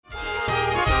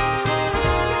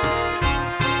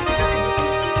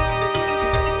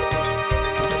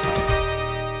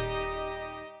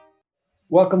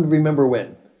Welcome to Remember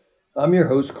When. I'm your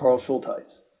host, Carl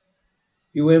Schultheis.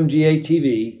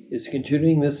 UMGA-TV is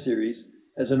continuing this series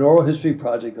as an oral history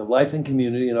project of life and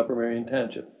community in Upper Merion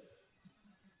Township.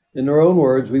 In their own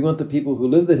words, we want the people who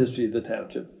live the history of the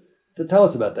township to tell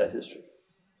us about that history.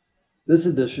 This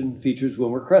edition features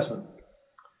Wilmer Cressman.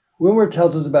 Wilmer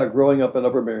tells us about growing up in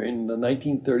Upper Merion in the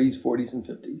 1930s, 40s, and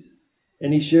 50s,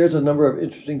 and he shares a number of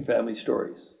interesting family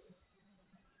stories.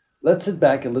 Let's sit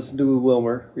back and listen to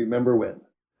Wilmer Remember When.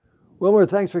 Wilmer,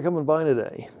 thanks for coming by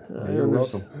today. You're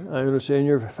welcome. I understand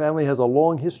your family has a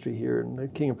long history here in the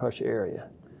King of Prussia area.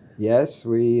 Yes,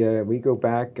 we go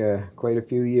back quite a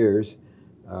few years.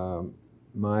 I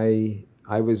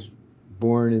was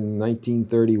born in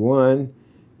 1931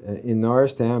 in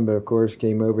Norristown, but of course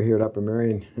came over here at Upper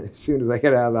Merion as soon as I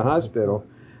got out of the hospital.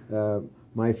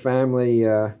 My family,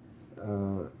 after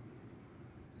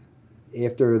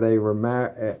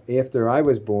I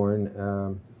was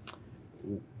born,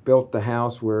 built the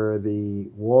house where the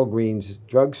Walgreens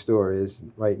drugstore is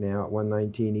right now at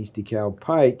 119 East DeKalb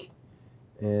Pike,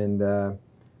 and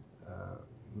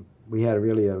we had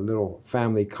really a little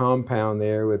family compound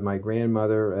there with my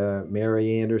grandmother,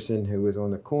 Mary Anderson, who was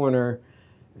on the corner,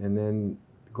 and then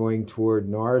going toward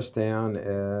Norristown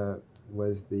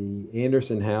was the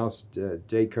Anderson house.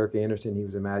 J. Kirk Anderson, he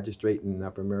was a magistrate in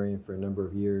Upper Merion for a number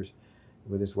of years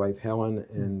with his wife Helen,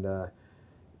 and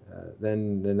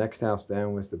then the next house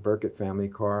down was the Burkett family,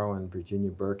 Carl and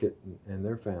Virginia Burkett and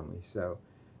their family. So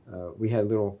we had a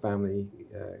little family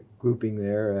grouping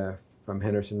there from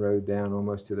Henderson Road down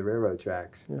almost to the railroad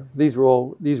tracks. Yeah. These were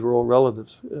all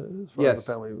relatives as far as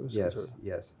the family was concerned.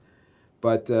 Yes.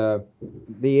 But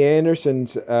the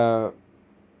Andersons,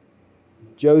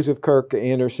 Joseph Kirk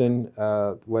Anderson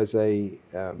was a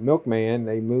milkman.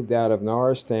 They moved out of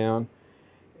Norristown,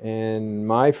 and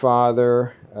my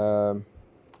father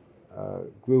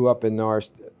grew up in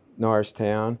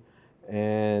Norristown,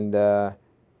 and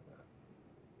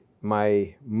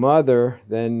my mother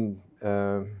then,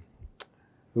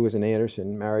 who was an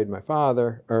Anderson, married my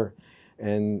father,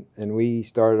 and we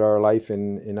started our life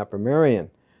in Upper Merion.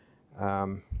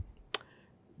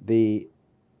 The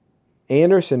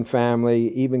Anderson family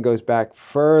even goes back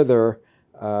further.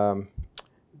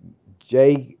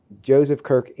 Joseph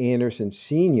Kirk Anderson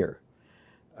Sr.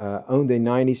 Owned a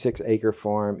 96-acre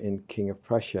farm in King of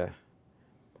Prussia.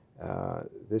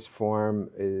 This farm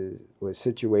was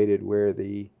situated where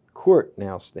the court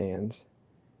now stands,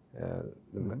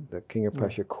 the King of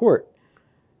Prussia court,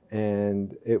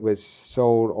 and it was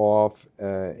sold off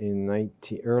in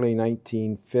early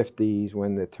 1950s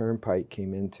when the turnpike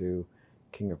came into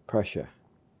King of Prussia,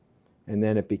 and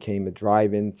then it became a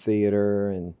drive-in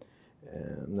theater, and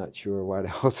I'm not sure what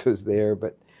else was there,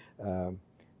 but.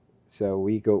 So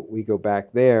we go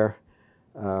back there,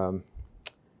 and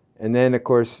then of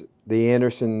course the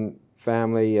Anderson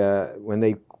family when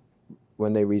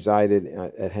they resided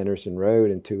at Henderson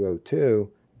Road in 202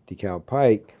 DeKalb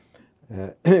Pike,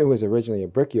 it was originally a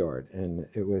brickyard, and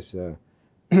it was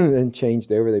then changed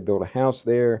over. They built a house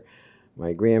there.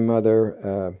 My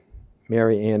grandmother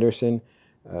Mary Anderson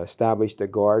established a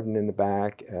garden in the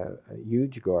back, a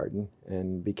huge garden,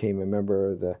 and became a member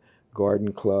of the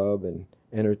garden club and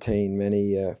entertained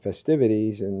many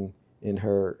festivities in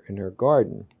her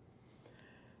garden.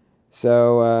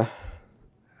 So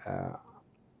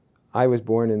I was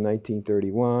born in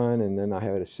 1931, and then I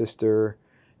had a sister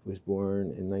who was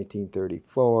born in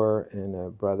 1934 and a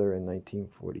brother in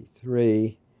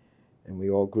 1943, and we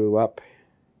all grew up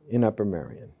in Upper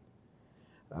Merion.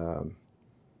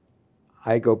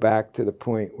 I go back to the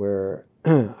point where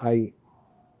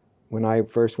when I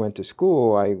first went to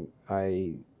school,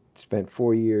 I spent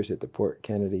 4 years at the Port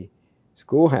Kennedy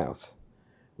schoolhouse,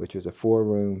 which was a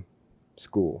 4-room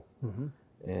school,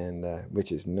 and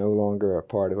which is no longer a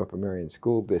part of Upper Merion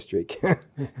School District.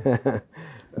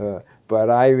 But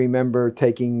I remember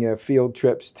taking field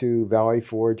trips to Valley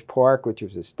Forge Park, which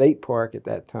was a state park at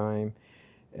that time,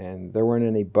 and there weren't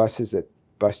any buses that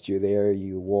bused you there.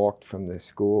 You walked from the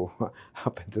school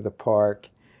up into the park,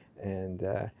 and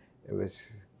it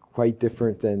was quite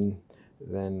different than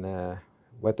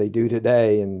what they do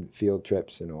today in field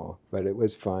trips and all. But it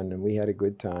was fun, and we had a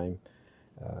good time.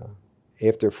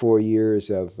 After 4 years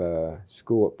of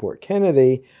school at Port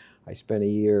Kennedy, I spent a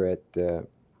year at the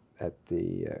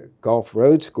Gulf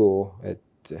Road School at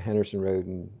Henderson Road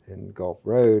and Gulf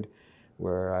Road,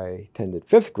 where I attended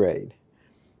 5th grade.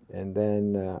 And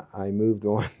then I moved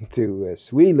on to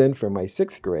Sweeland for my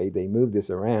 6th grade. They moved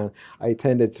us around. I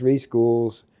attended 3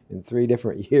 schools in 3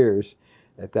 different years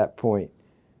at that point.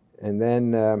 And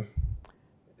then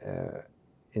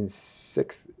in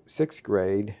sixth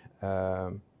grade,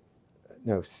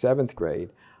 7th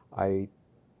grade, I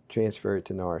transferred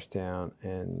to Norristown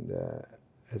and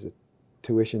as a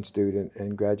tuition student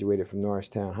and graduated from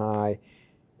Norristown High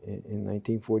in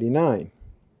 1949.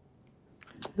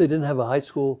 They didn't have a high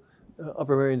school.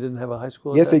 Upper Merion didn't have a high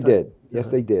school. Yes, at that they time? did. Yes,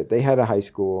 they did. They had a high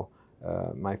school.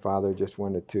 My father just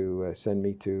wanted to send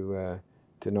me to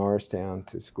Norristown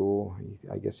to school.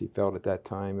 I guess he felt at that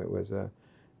time it was a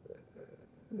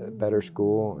better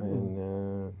school,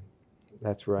 and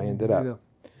that's where I ended up.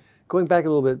 Going back a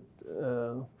little bit,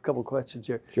 a couple of questions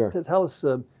here. Sure. Tell us,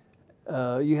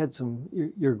 you had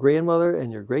your grandmother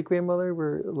and your great grandmother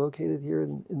were located here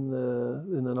in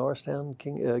the Norristown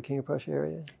King of Prussia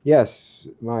area. Yes,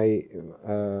 my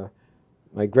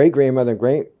great grandmother and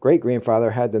great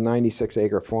grandfather had the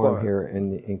 96-acre farm here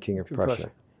in King of Prussia.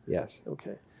 Yes.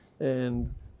 Okay,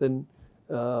 and then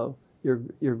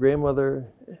your grandmother's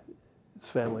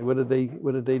family. What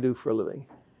did they do for a living?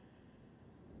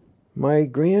 My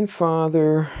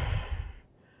grandfather.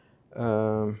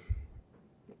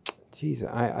 Geez,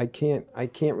 I can't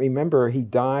remember. He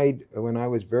died when I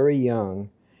was very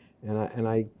young, and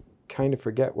I kind of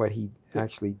forget what he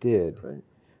actually did. Right.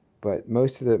 But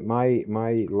most of my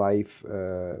life,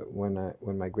 when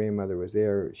my grandmother was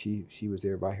there, she was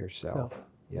there by herself.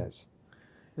 Yes.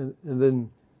 And then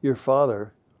your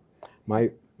father.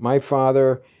 My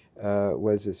father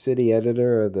was a city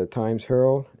editor of the Times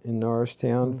Herald in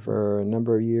Norristown for a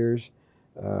number of years,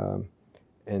 and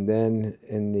then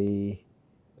in the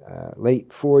late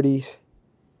 40s,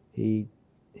 he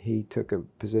took a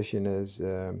position as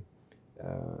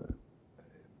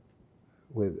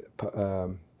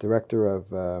director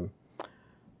of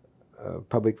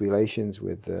public relations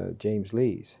with James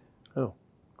Lee's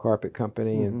carpet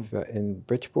company in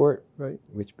Bridgeport, right,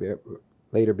 which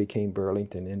later became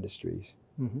Burlington Industries.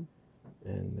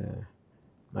 And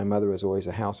my mother was always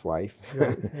a housewife,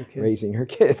 raising her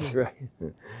kids. Right.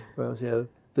 Well, she had a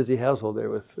busy household there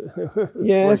with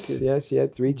yes, she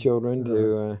had 3 children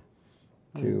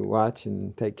to watch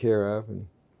and take care of, and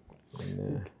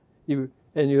you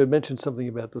had mentioned something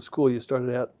about the school. You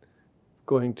started out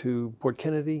going to Port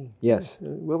Kennedy. Yes.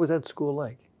 What was that school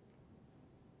like?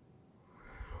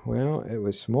 Well, it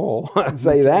was small. I'll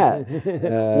say that.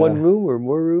 1 room or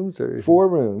more rooms, or 4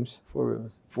 rooms. 4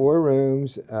 rooms. 4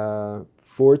 rooms.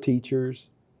 4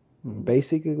 teachers.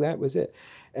 Basically, that was it.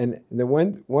 And the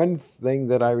one thing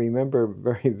that I remember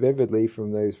very vividly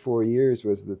from those 4 years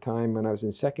was the time when I was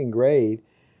in 2nd grade,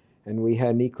 and we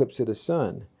had an eclipse of the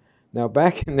sun. Now,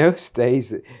 back in those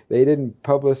days, they didn't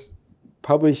publish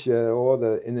all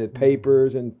in the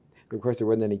papers, and of course there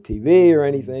wasn't any TV or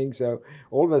anything. So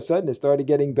all of a sudden, it started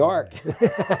getting dark,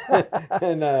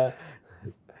 and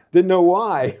didn't know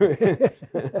why.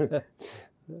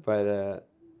 But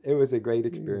it was a great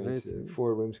experience.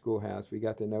 4-room schoolhouse. We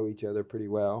got to know each other pretty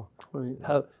well. Right.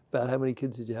 About how many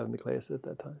kids did you have in the class at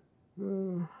that time?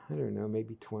 I don't know,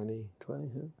 maybe 20.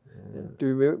 20, huh? Yeah. Do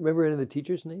you remember any of the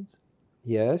teachers' names?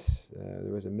 Yes.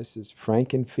 There was a Mrs.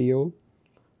 Frankenfield,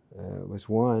 was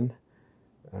one.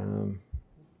 I'm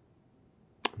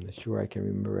not sure I can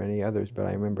remember any others, but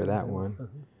I remember that one.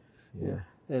 Yeah.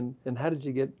 And how did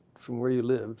you get from where you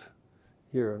lived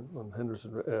here on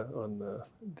Henderson, on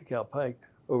DeKalb Pike,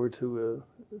 over to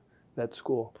that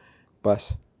school?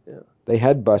 Bus. Yeah. They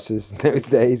had buses in those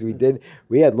days.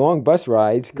 We had long bus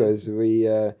rides because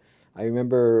I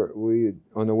remember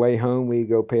on the way home we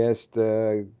go past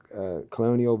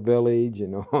Colonial Village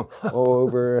and all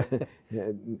over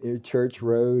near Church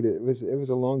Road. It was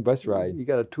a long bus ride. You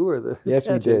got a tour of the Yes,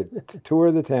 township. we did. Tour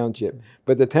of the township.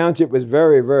 But the township was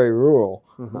very, very rural.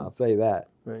 I'll say that.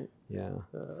 Right. Yeah.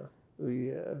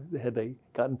 Had they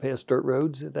gotten past dirt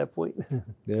roads at that point?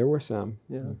 There were some.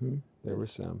 Yeah. There were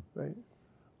some. Right.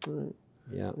 Right.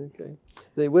 Yeah. Okay.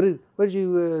 What did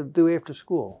you do after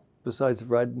school besides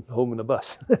riding home in a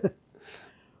bus?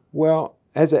 Well,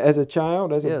 as a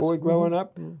child, as a boy growing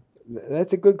up,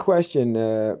 that's a good question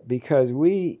because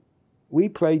we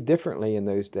played differently in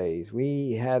those days.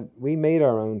 We made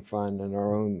our own fun and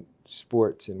our own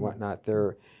sports and whatnot.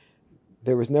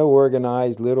 There was no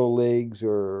organized little leagues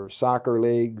or soccer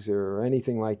leagues or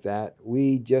anything like that.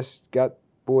 We just got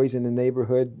boys in the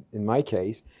neighborhood, in my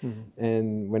case,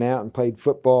 and went out and played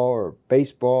football or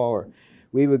baseball, or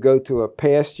we would go to a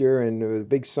pasture and there was a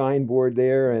big signboard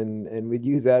there, and we'd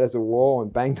use that as a wall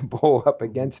and bang the ball up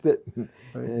against it,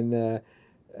 right.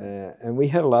 And we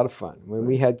had a lot of fun. When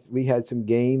we had some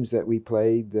games that we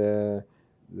played the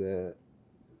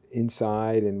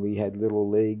inside, and we had little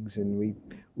leagues, and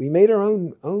we made our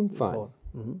own fun,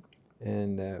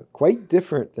 and quite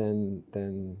different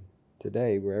than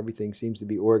today, where everything seems to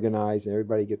be organized and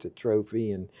everybody gets a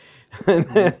trophy. And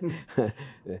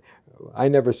I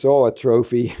never saw a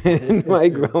trophy in my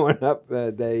growing up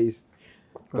days,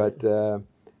 but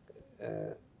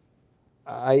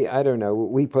I don't know.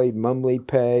 We played mumbly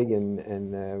peg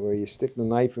and where you stick the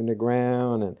knife in the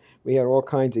ground, and we had all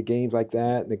kinds of games like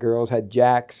that. And the girls had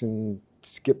jacks and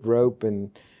skip rope,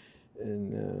 and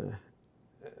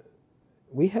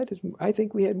we had, I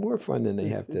think we had more fun than they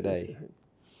have today,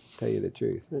 to tell you the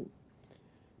truth.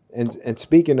 And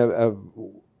speaking of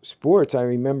sports, I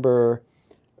remember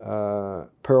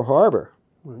Pearl Harbor.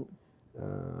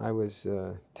 I was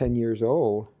 10 years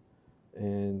old,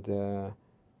 and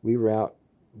we were out,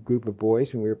 a group of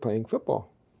boys, and we were playing football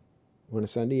on a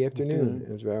Sunday afternoon.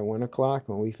 It was about 1 o'clock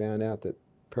when we found out that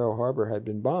Pearl Harbor had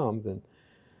been bombed, and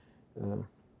of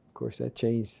course that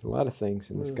changed a lot of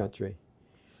things in this country.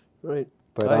 Right.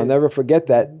 But I'll never forget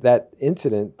that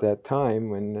incident, that time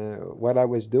when what I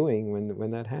was doing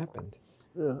when that happened.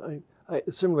 Yeah,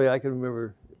 similarly, I can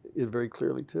remember it very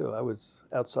clearly too. I was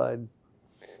outside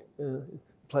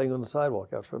playing on the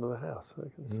sidewalk out front of the house. I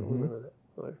can still remember that.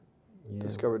 When I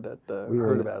discovered that,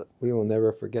 heard about it. We will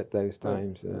never forget those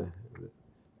times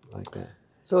like that.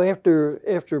 So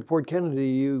after Port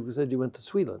Kennedy, you said you went to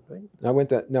Sweetland, right? I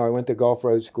went to Gulf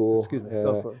Road School, Excuse me,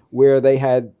 Gulf Road. where they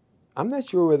had. I'm not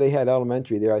sure where they had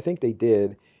elementary there. I think they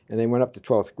did, and they went up to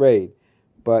 12th grade.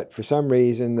 But for some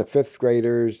reason, the 5th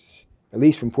graders, at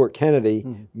least from Port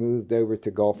Kennedy, moved over to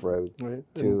Gulf Road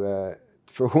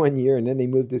for 1 year, and then they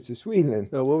moved us to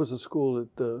Sweetland. Now, what was the school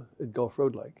at Gulf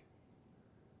Road like?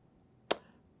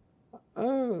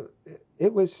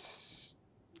 It was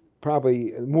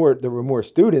probably more. There were more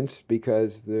students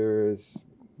because there's.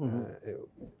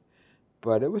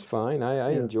 But it was fine.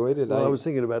 I enjoyed it. Well, I was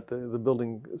thinking about the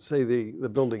building, say the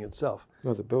building itself.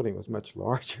 No, the building was much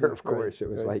larger, of course. It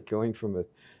was like going from a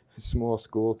small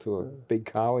school to a big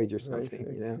college or something,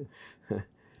 you know.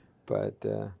 But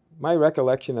my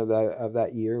recollection of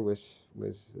that year was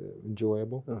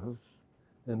enjoyable.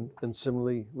 And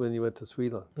similarly, when you went to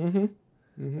Sweetland.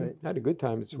 Right. I had a good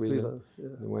time at Sweetland.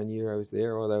 The 1 year I was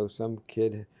there, although some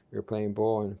kid, we were playing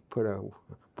ball and put a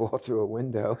ball through a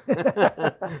window.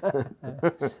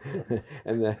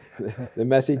 And the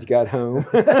message got home.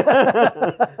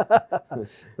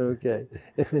 Okay.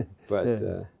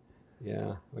 But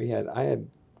I had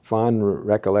fond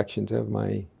recollections of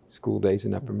my school days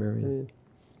in Upper Merion.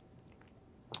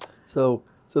 So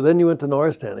then you went to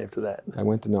Norristown after that. I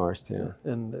went to Norristown.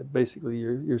 And basically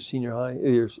your senior high,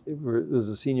 it was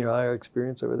a senior high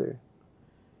experience over there?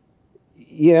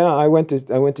 Yeah, I went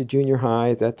to junior high.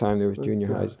 At that time, there was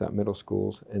junior highs, not middle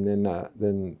schools, and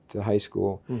then to high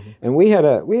school. And I had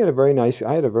a very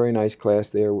nice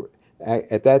class there.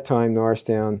 At that time,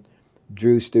 Norristown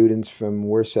drew students from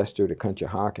Worcester to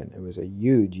Conshohocken. It was a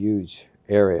huge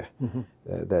area.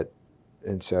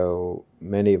 And so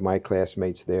many of my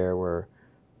classmates there were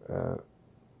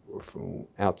from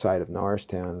outside of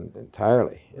Norristown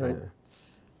entirely. Right.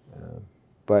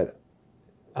 But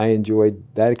I enjoyed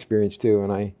that experience too,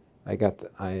 and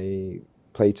I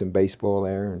played some baseball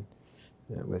there, and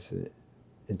that was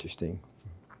interesting.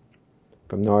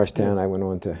 From Norristown, I went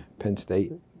on to Penn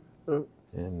State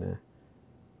and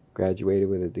graduated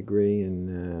with a degree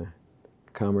in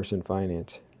commerce and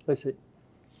finance. I see.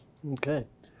 Okay.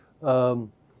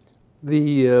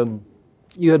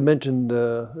 You had mentioned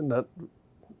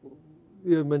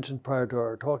prior to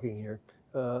our talking here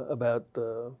about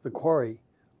the quarry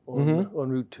on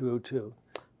Route 202.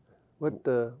 What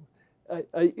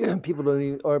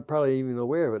people are probably even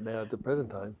aware of it now at the present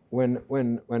time. When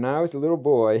I was a little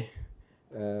boy,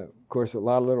 of course, a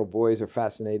lot of little boys are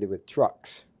fascinated with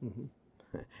trucks,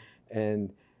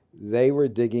 and they were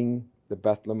digging the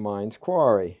Bethlehem Mines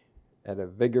quarry at a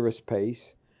vigorous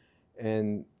pace,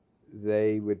 and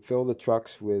they would fill the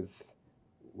trucks with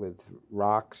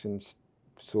rocks and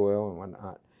soil and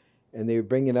whatnot, and they would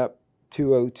bring it up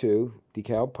 202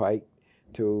 DeKalb Pike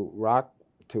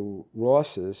to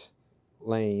Ross's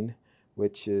Lane,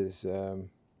 which is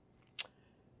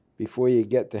before you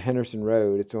get to Henderson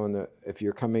Road. It's on the, if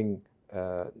you're coming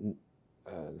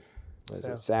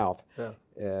south. Yeah.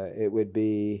 It would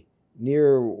be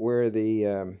near where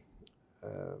the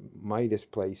Midas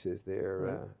place is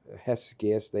there, Hess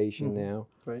gas station now.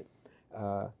 Right.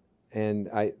 And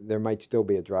there might still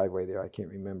be a driveway there, I can't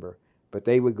remember. But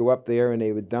they would go up there and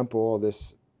they would dump all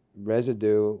this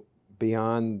residue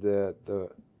beyond the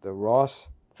Ross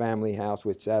family house,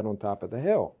 which sat on top of the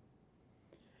hill.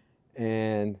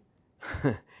 And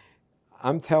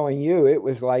I'm telling you, it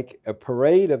was like a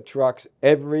parade of trucks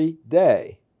every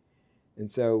day.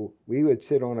 And so we would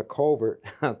sit on a culvert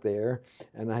out there,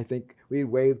 and I think we'd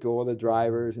wave to all the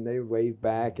drivers, and they would wave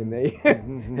back, and they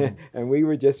and we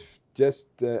were just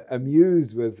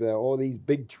amused with all these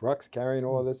big trucks carrying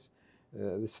all this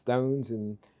the stones,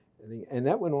 and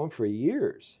that went on for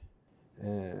years.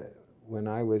 When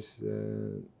I was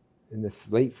in the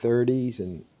late 30s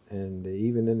and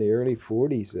even in the early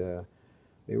 40s,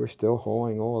 they were still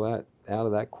hauling all that out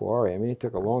of that quarry. I mean, it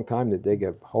took a long time to dig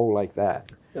a hole like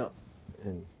that. Yeah.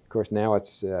 And of course now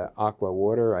it's aqua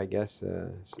water, I guess.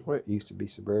 Right. It used to be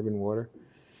suburban water.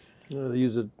 They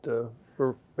use it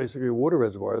for basically water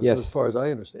reservoirs, yes, as far as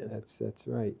I understand. That's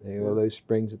right. All those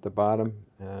springs at the bottom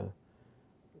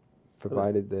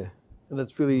provided the... And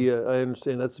that's really, I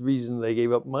understand, that's the reason they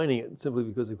gave up mining it, simply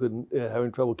because they couldn't,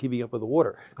 having trouble keeping up with the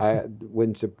water. I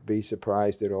wouldn't be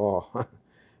surprised at all.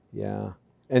 Yeah.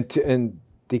 And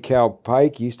DeKalb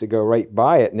Pike used to go right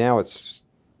by it. Now it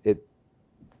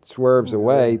swerves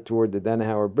away toward the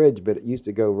Denhauer Bridge, but it used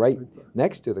to go right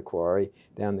next to the quarry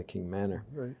down to King Manor.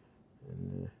 Right.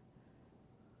 And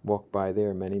walked by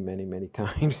there many, many, many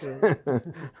times.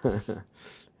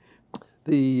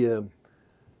 The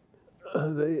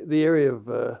area of,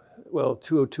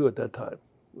 202 at that time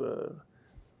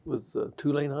was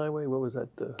two-lane highway. What was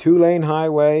that? Two-lane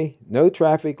highway, no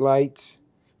traffic lights.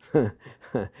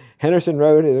 Henderson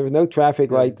Road, there was no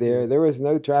traffic light there. There was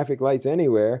no traffic lights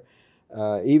anywhere.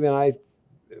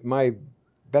 My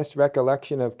best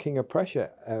recollection of King of Prussia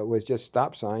was just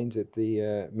stop signs at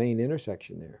the main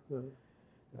intersection there.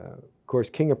 Of course,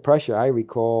 King of Prussia I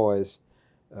recall as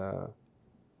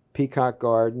Peacock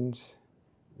Gardens,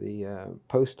 the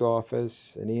post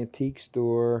office, an antique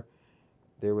store.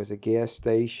 There was a gas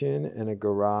station and a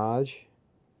garage.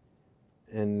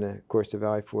 And of course, the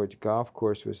Valley Forge Golf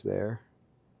Course was there.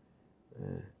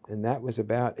 And that was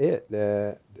about it.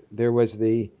 There was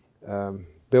the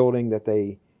building that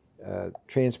they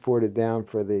transported down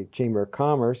for the Chamber of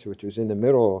Commerce, which was in the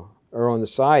middle, or on the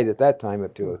side at that time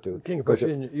of 202. King of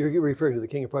Prussia, you're referring to the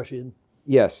King of Prussia Inn?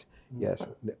 Yes, yes.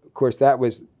 Of course, that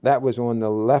was on the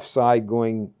left side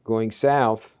going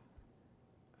south,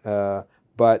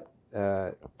 but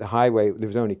the highway, there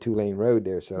was only two-lane road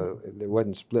there, so it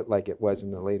wasn't split like it was in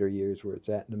the later years where it's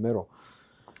at in the middle.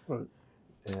 Right.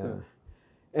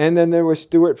 And then there was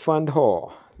Stewart Fund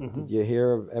Hall. Mm-hmm. Did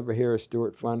you ever hear of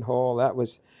Stewart Fund Hall? That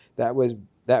was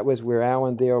where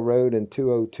Allendale Road and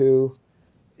 202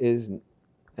 is,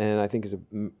 and I think it's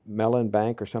a Mellon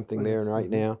Bank or something there right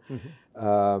now.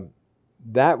 Mm-hmm.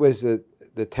 That was the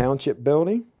township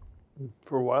building.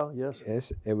 For a while, yes.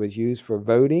 Yes, it was used for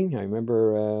voting. I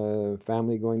remember a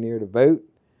family going there to vote.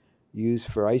 Used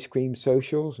for ice cream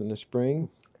socials in the spring.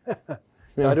 I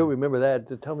don't remember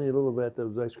that. Tell me a little bit about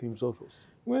those ice cream socials.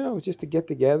 Well, it was just to get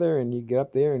together, and you get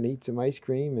up there and eat some ice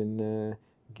cream. And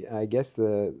I guess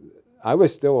I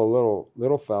was still a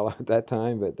little fella at that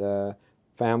time, but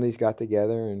families got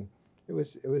together, and it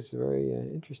was very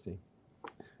interesting.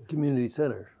 Community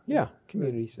center. Yeah,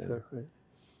 community center. Right.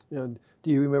 Do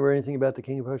you remember anything about the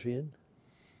King of Prussia Inn?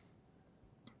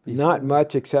 Not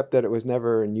much, except that it was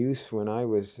never in use when I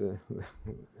was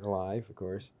alive, of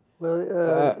course. Well,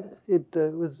 it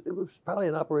was probably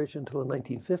in operation until the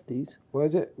 1950s.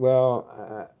 Was it?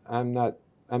 Well, I'm not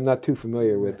too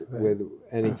familiar with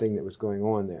anything that was going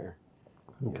on there.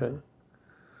 Okay.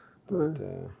 But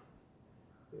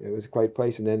it was quite a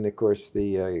place, and then of course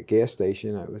the gas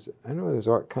station. I don't know. It was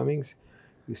Art Cummings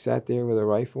who sat there with a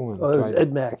rifle and it was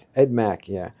Ed Mack. Ed Mack,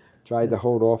 yeah, tried to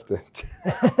hold off the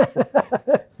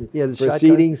the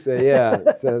proceedings.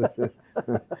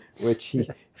 Which he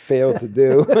failed to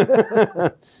do.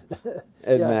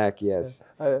 Ed Mack, yes.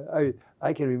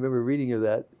 I can remember reading of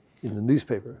that in the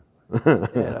newspaper,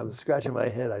 and I was scratching my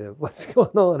head. I know what's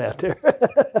going on out there.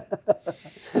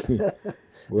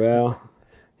 Well,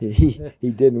 he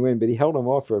didn't win, but he held him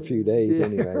off for a few days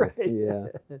anyway. Right. Yeah.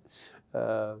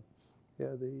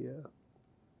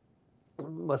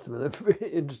 Must have been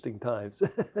very interesting times.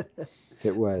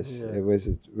 It was. Yeah. It was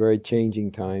very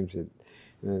changing times.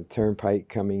 The turnpike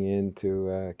coming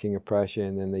into King of Prussia,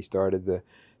 and then they started the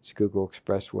Schuylkill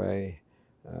Expressway.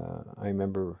 I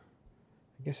remember,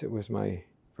 I guess it was my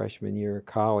freshman year of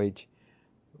college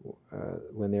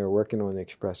when they were working on the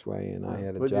expressway, and I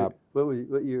had a job.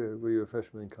 What year were you a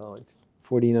freshman in college?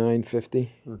 49,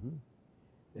 50.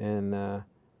 Mm-hmm. And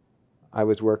I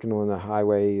was working on the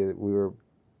highway. We were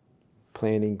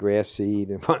planting grass seed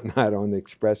and whatnot on the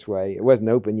expressway. It wasn't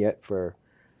open yet for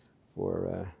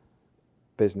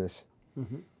business.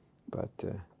 Mm-hmm. But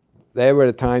there were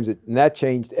the times that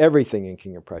changed everything in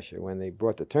King of Prussia, when they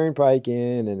brought the turnpike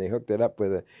in and they hooked it up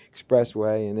with an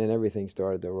expressway, and then everything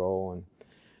started to roll. And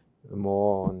the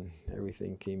mall and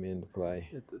everything came into play.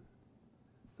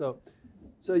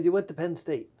 So you went to Penn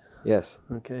State. Yes.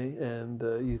 Okay, and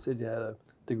you said you had a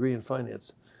degree in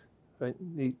finance, right?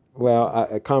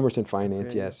 Well, commerce and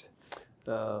finance, Okay. yes.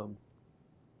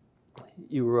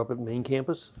 You were up at main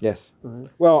campus? Yes. Mm-hmm.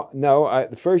 Well, no,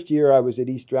 the first year I was at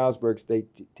East Stroudsburg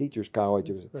State Teachers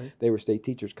College. Right. They were state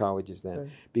teachers colleges then, Right.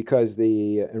 because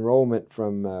the enrollment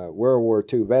from World War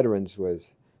II veterans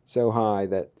was so high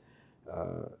that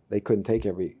they couldn't take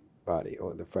everybody,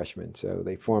 or the freshmen, so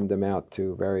they formed them out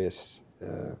to various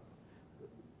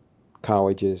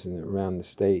colleges and around the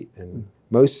state, and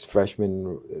most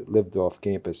freshmen lived off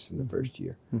campus in the first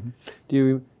year. Mm-hmm.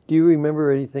 Do you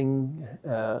remember anything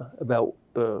about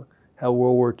how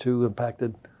World War II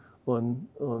impacted on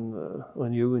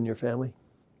you and your family?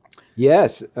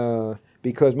 Yes,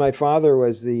 because my father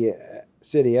was the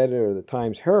city editor of the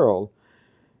Times Herald,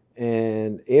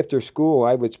 and after school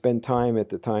I would spend time at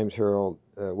the Times Herald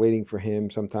waiting for him.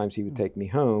 Sometimes he would take me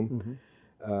home.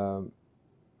 Mm-hmm.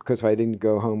 Because if I didn't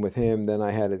go home with him, then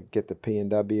I had to get the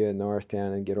P&W in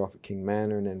Norristown and get off at King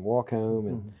Manor and then walk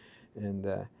home.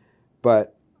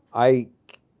 But I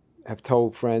have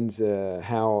told friends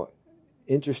how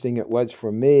interesting it was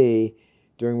for me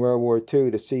during World War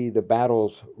II to see the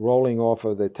battles rolling off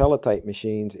of the teletype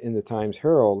machines in the Times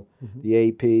Herald, mm-hmm. the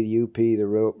AP, the UP, the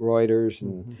Reuters,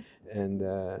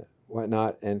 and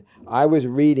whatnot. And I was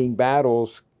reading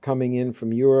battles coming in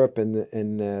from Europe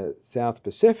and South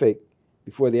Pacific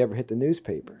before they ever hit the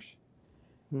newspapers.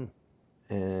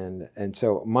 And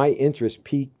so my interest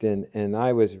peaked, and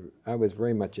I was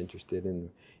very much interested in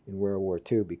World War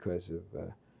II because of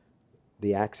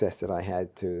the access that I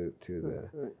had to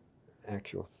the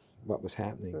actual what was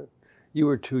happening. You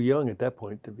were too young at that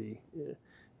point to be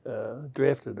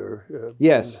drafted, or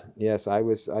yes,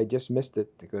 I just missed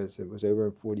it because it was over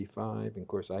in '45, and of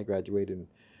course I graduated in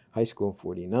high school in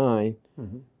 '49,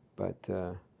 mm-hmm.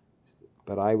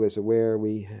 But I was aware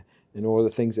and all the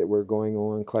things that were going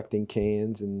on, collecting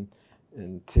cans and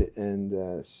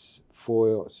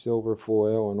foil, silver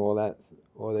foil, and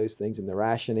all those things, and the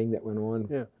rationing that went on.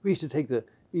 Yeah, we used to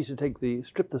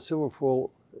strip the silver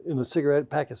foil in a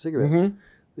pack of cigarettes.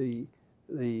 Mm-hmm.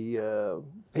 The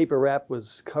paper wrap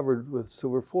was covered with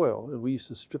silver foil, and we used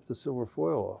to strip the silver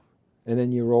foil off. And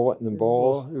then you roll it in the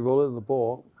balls. You roll it in the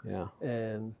ball. Yeah.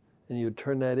 And you would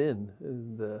turn that in,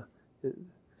 and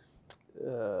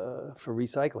for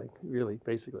recycling, really,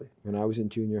 basically. When I was in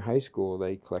junior high school,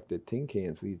 they collected tin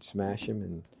cans. We'd smash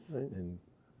them and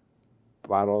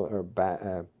bottle or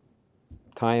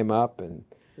tie them up, and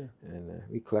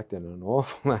we collected an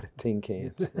awful lot of tin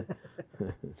cans.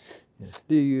 Yeah.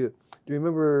 Do you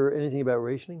remember anything about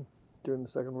rationing during the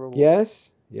Second World War?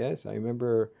 Yes, I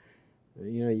remember.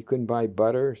 You couldn't buy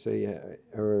butter, so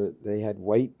or they had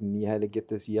white, and you had to get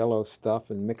this yellow stuff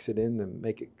and mix it in to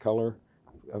make it color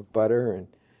of butter,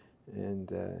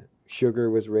 and sugar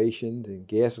was rationed, and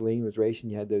gasoline was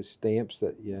rationed. You had those stamps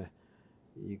that you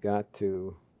got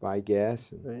to buy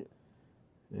gas. And, right.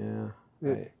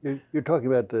 Yeah. You're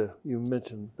talking about you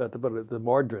mentioned about the butter, the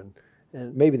margarine.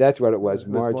 And maybe that's what it was,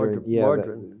 margarine.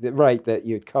 Margarine. Right, that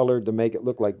you'd colored to make it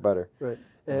look like butter. Right.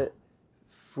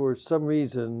 For some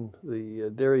reason, the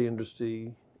dairy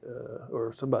industry,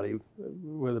 or somebody,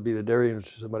 whether it be the dairy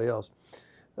industry or somebody else,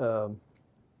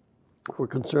 were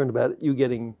concerned about you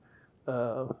getting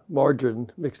margarine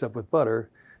mixed up with butter.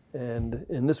 And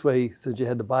in this way, since you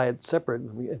had to buy it separate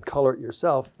and color it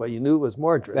yourself, but you knew it was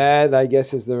margarine. That, I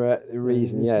guess, is the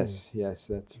reason. Mm-hmm.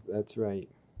 Yes, that's right.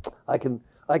 I can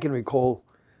recall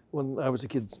when I was a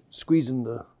kid squeezing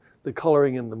the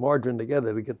coloring and the margarine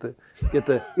together to get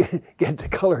the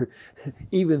color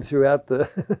even throughout the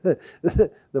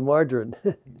margarine.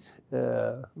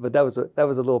 But that was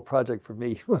a little project for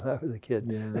me when I was a kid.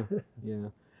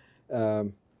 Yeah.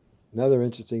 Another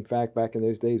interesting fact back in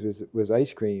those days was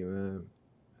ice cream.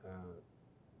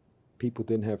 People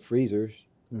didn't have freezers,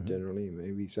 mm-hmm. generally.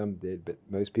 Maybe some did, but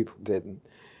most people didn't.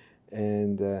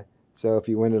 And so if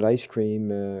you wanted ice cream,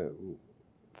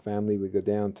 family would go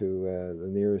down to the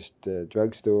nearest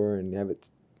drugstore and have it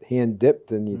hand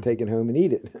dipped, and you take it home and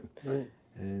eat it. Right.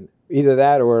 And either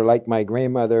that, or like my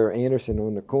grandmother Anderson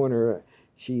on the corner,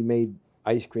 she made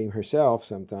ice cream herself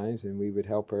sometimes, and we would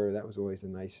help her. That was always a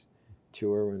nice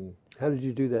chore. How did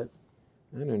you do that?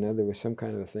 I don't know. There was some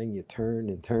kind of a thing you turned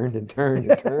and turned and turned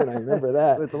and turned. I remember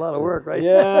that. It's a lot of work, right?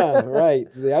 Yeah, right.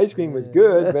 The ice cream was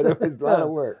good, but it was a lot of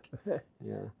work.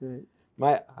 Yeah.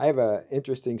 Right. I have an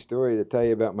interesting story to tell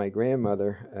you about my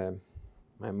grandmother,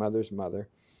 my mother's mother.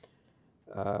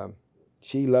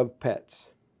 She loved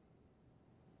pets.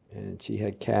 And she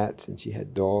had cats, and she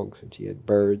had dogs, and she had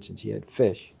birds, and she had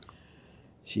fish.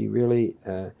 She really,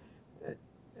 and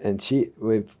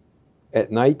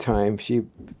at nighttime, she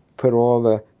put all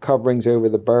the coverings over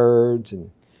the birds,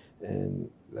 and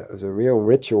that was a real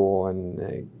ritual,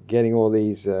 and getting all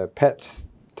these pets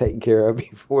taken care of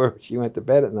before she went to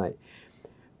bed at night.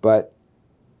 But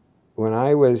when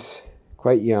I was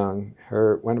quite young,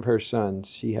 one of her sons,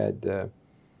 she had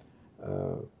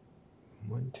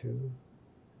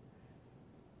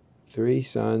 3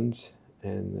 sons,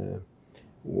 and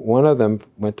one of them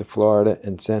went to Florida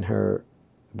and sent her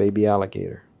a baby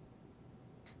alligator.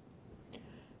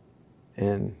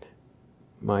 And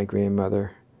my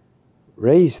grandmother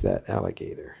raised that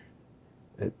alligator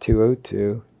at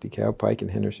 202 DeKalb Pike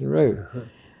and Henderson Road.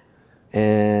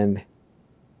 And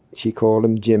she called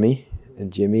him Jimmy,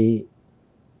 and Jimmy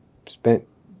spent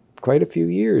quite a few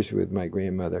years with my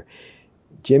grandmother.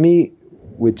 Jimmy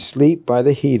would sleep by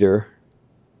the heater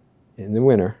in the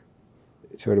winter.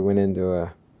 It sort of went into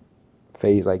a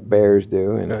phase like bears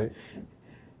do. And, right.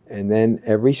 And then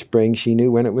every spring, she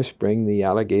knew when it was spring, the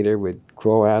alligator would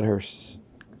crawl out her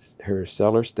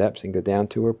cellar steps and go down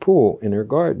to her pool in her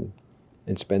garden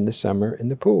and spend the summer in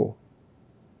the pool.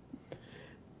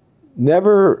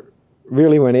 Never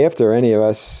really went after any of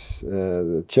us,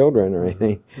 the children or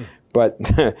anything, but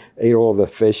ate all the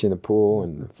fish in the pool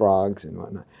and the frogs and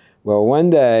whatnot. Well, one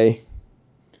day,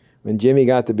 when Jimmy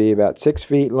got to be about 6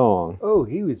 feet long. Oh,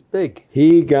 he was big.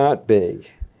 He got big.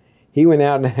 He went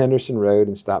out on Henderson Road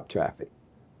and stopped traffic.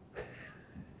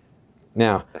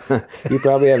 Now, you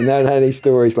probably have not had any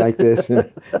stories like this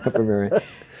in Upper Merion.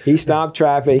 He stopped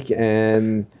traffic,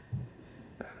 and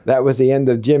that was the end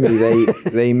of Jimmy.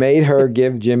 They made her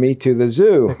give Jimmy to the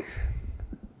zoo.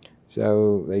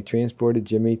 So they transported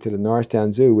Jimmy to the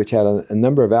Norristown Zoo, which had a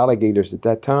number of alligators at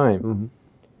that time. Mm-hmm.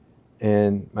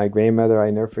 And my grandmother, I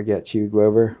never forget, we'd go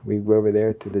over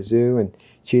there to the zoo, and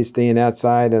she was staying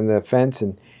outside on the fence,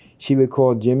 and she would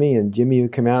call Jimmy, and Jimmy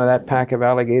would come out of that pack of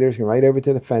alligators and right over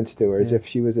to the fence to her, as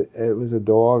if it was a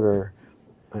dog or...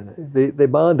 They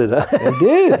bonded, huh?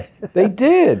 They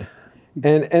did.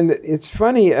 And it's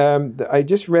funny, I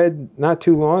just read not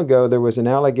too long ago, there was an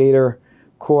alligator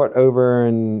caught over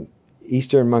in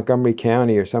eastern Montgomery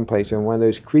County or someplace in one of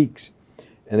those creeks,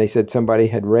 and they said somebody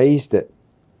had raised it.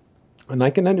 And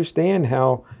I can understand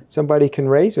how somebody can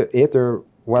raise it after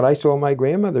what I saw my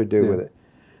grandmother do with it.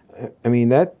 I mean,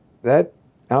 that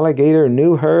alligator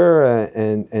knew her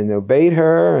and obeyed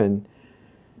her, and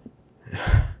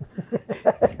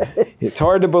it's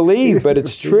hard to believe, but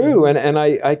it's true. And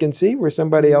I can see where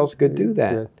somebody else could do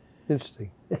that. Yeah.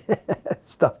 Interesting.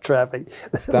 Stop traffic.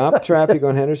 Stop traffic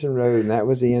on Henderson Road, and that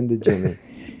was the end of Jimmy.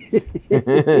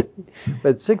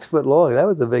 But 6 foot long, that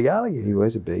was a big alligator. He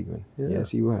was a big one. Yeah. Yes,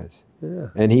 he was. Yeah.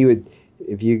 And he would,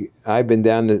 I've been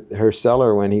down to her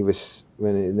cellar when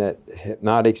in that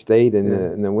hypnotic state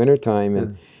in the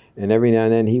wintertime, and every now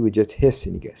and then he would just hiss,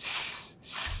 and he'd go, sss,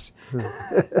 sss.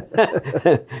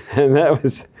 And that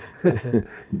was,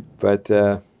 but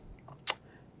that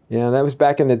was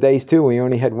back in the days too. We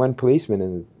only had one policeman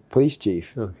and the police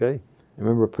chief. Okay. I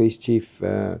remember Police Chief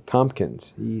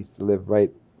Tompkins. He used to live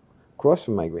right across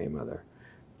from my grandmother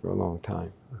for a long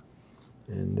time.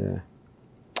 And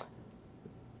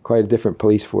quite a different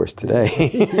police force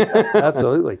today.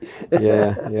 Absolutely.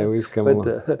 Yeah, we've come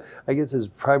along. I guess his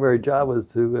primary job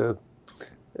was to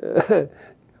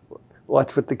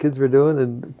watch what the kids were doing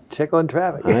and check on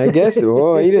traffic. I guess.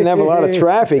 Well, he didn't have a lot of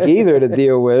traffic either to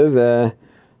deal with.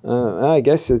 I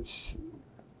guess it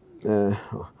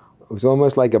was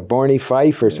almost like a Barney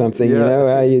Fife or something, you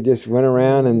know, how you just went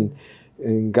around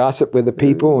and gossip with the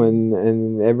people,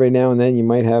 and every now and then you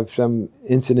might have some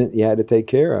incident you had to take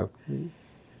care of.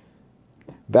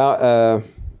 I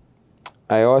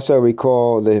also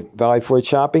recall the Valley Forge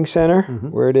Shopping Center,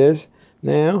 where it is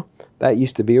now. That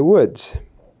used to be a woods,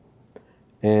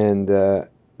 and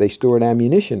they stored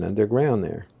ammunition underground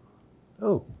there.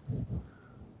 Oh.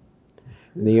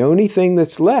 And the only thing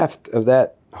that's left of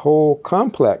that whole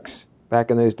complex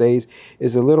back in those days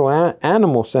is a little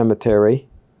animal cemetery,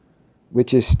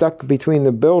 which is stuck between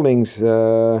the buildings.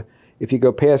 If you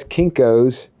go past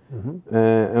Kinko's,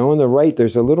 and on the right,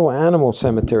 there's a little animal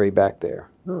cemetery back there.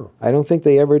 Oh. I don't think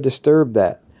they ever disturbed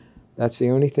that. That's the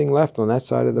only thing left on that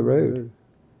side of the road.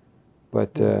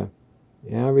 But I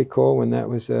recall when that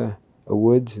was a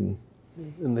woods. And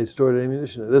they stored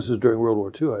ammunition. This was during World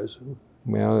War II, I assume.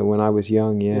 Well, when I was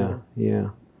young, yeah. Right.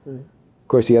 Of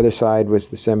course, the other side was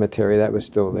the cemetery. That was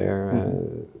still there,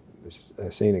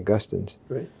 St. Augustine's.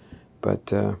 Right.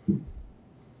 But it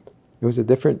was a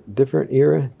different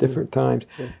era, different times.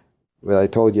 Yeah. Well, I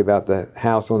told you about the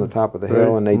house on the top of the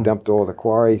hill, and they dumped all the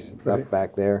quarries up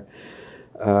back there.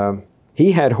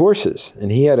 he had horses,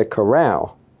 and he had a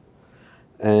corral.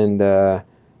 And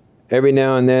every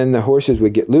now and then the horses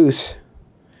would get loose,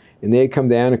 and they'd come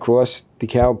down across the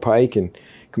cow pike, and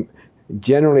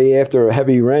generally after a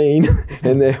heavy rain,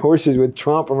 and the horses would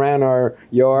tromp around our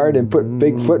yard and put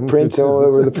big footprints all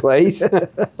over the place.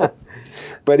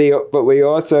 But we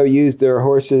also used their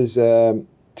horses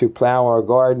to plow our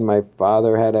garden. My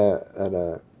father had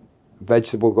a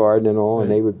vegetable garden and all,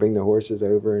 and they would bring the horses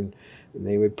over, and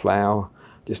they would plow,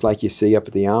 just like you see up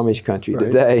at the Amish country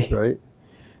today. Right.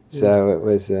 So it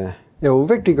was... yeah, well,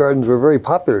 victory gardens were very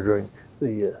popular during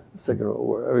the Second World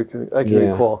War. I can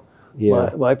recall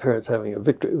my parents having a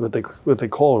victory, what they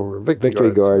call them were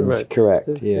victory gardens. Right. Correct,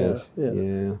 yes. Yeah.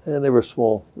 Yeah. And they were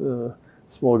small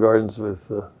gardens with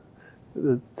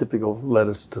the typical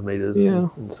lettuce, tomatoes,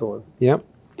 and so on. Yep.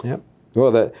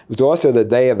 Well, it was also the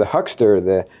day of the huckster,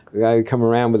 the guy would come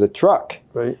around with a truck.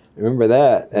 Right. Remember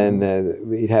that? And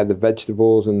we'd have the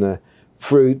vegetables and the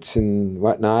fruits and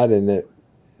whatnot. And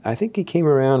I think he came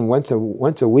around once a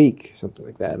week, something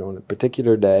like that, on a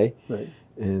particular day. Right.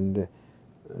 And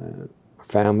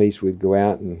families would go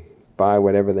out and buy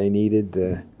whatever they needed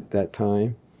at that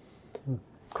time.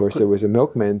 Of course, there was a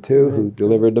milkman too who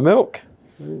delivered the milk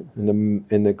in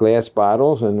the glass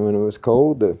bottles, and when it was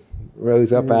cold, the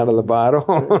rose up out of the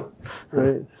bottle.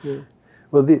 Right. Yeah.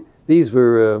 Well, these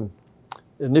were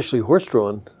initially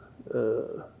horse-drawn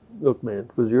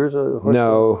milkman. Was yours a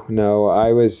horse-drawn? No.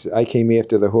 I came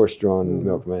after the horse-drawn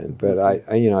milkman, but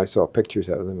I saw pictures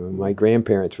of them, and my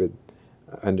grandparents would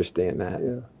understand that.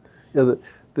 Yeah.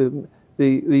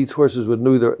 These horses would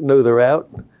know their route,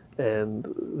 and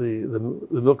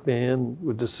the milkman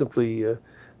would just simply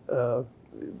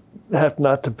not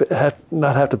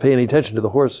have to pay any attention to the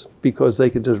horse, because they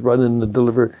could just run in and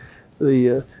deliver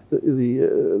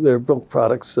their milk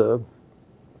products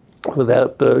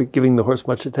without giving the horse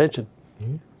much attention.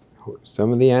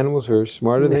 Some of the animals are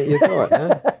smarter than you thought,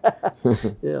 huh?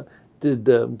 Yeah.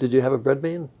 Did you have a bread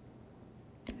man?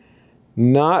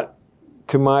 Not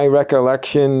to my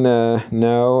recollection,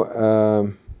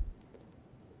 no.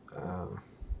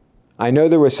 I know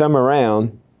there was some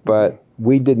around, but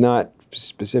we did not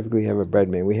specifically have a bread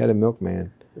man. We had a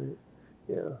milkman.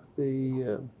 Yeah.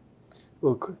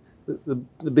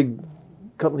 The big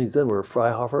companies then were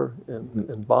Freihofer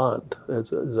and Bond,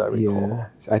 as I recall. Yeah.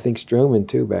 I think Stroman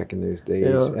too back in those days.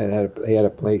 Yeah. They had a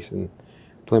place in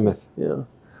Plymouth. Yeah.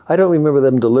 I don't remember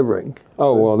them delivering.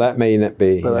 Oh, well, that may not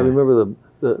be. But I remember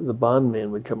the Bond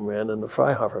man would come around, and the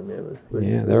Freihofer man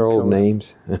would they're old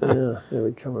names. Yeah, they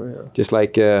would come around. Just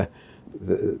like the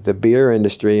beer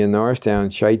industry in Norristown,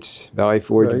 Scheitz Valley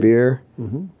Forge Beer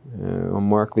on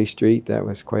Markley Street. That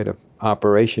was quite an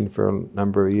operation for a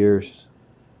number of years.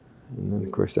 And then,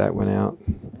 of course, that went out.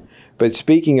 But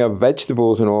speaking of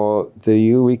vegetables and all, do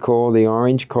you recall the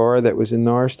orange car that was in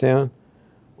Norristown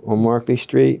on Markley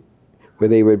Street, where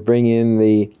they would bring in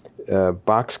the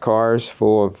box cars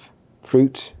full of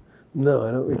fruits? No,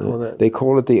 I don't recall that. They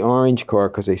called it the orange car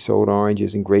because they sold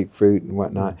oranges and grapefruit and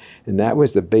whatnot. And that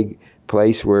was the big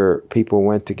place where people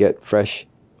went to get fresh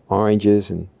oranges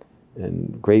and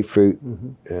grapefruit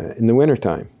in the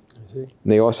wintertime. I see. And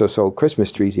they also sold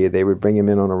Christmas trees here. They would bring them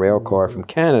in on a rail car from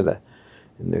Canada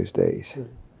in those days.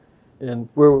 And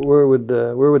where would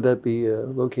that be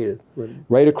located?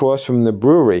 Right across from the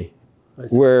brewery,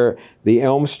 where the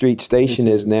Elm Street station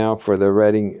is now for the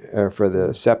Reading for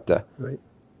the SEPTA. Right.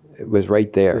 It was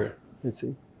right there. I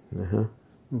see.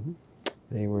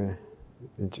 They were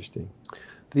interesting.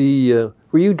 Were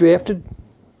you drafted?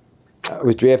 I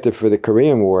was drafted for the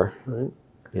Korean War. Right.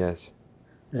 Yes.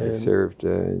 And I served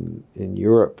in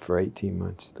Europe for 18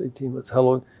 months. 18 months. How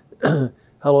long?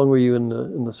 How long were you in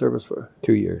the service for?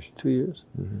 2 years. 2 years.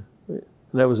 Right.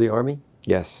 And that was the Army?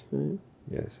 Yes.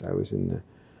 Yes, I was in the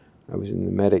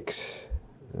medics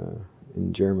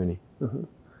in Germany.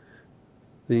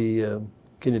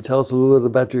 Can you tell us a little bit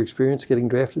about your experience getting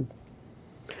drafted?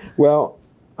 Well,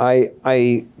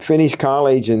 I finished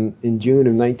college in June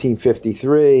of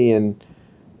 1953, and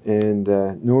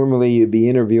normally you'd be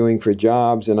interviewing for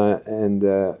jobs,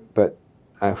 but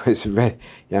I was ready.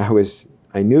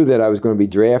 I knew that I was going to be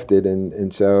drafted,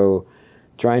 and so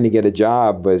trying to get a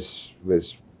job was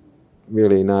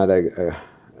really not a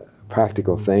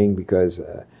practical thing, because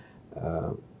it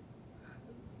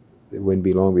wouldn't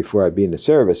be long before I'd be in the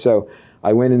service. So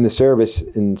I went in the service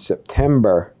in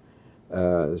September.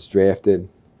 Was drafted,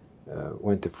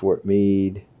 went to Fort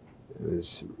Meade,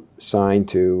 was assigned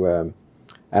to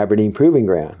Aberdeen Proving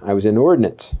Ground. I was in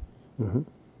ordnance,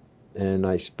 and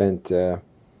I spent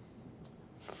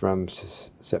from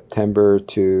September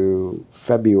to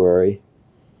February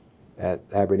at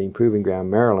Aberdeen Proving Ground,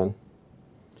 Maryland,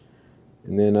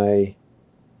 And then I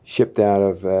shipped out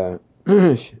of the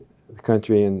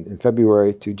country in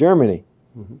February to Germany.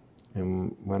 Mm-hmm.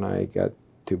 And when I got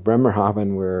to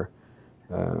Bremerhaven, where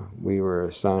we were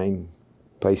assigned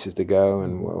places to go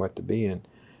and what to be in,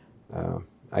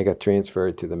 I got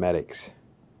transferred to the medics.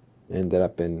 Ended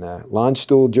up in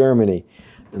Landstuhl, Germany.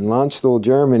 And Landstuhl,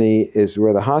 Germany is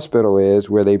where the hospital is,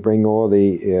 where they bring all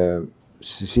the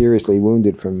seriously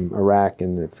wounded from Iraq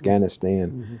and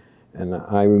Afghanistan. Mm-hmm. And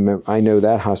I know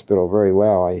that hospital very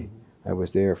well. I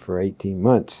was there for 18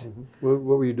 months. Mm-hmm.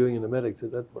 What were you doing in the medics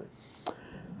at that point?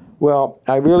 Well,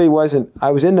 I really wasn't.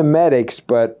 I was in the medics,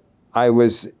 but I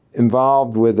was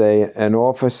involved with an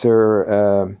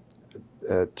officer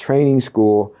training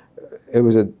school. It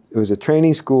was a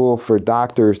training school for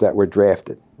doctors that were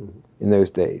drafted in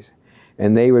those days,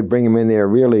 and they would bring them in there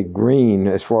really green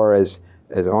as far as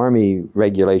Army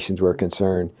regulations were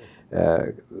concerned.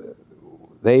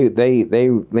 They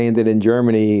landed in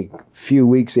Germany a few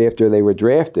weeks after they were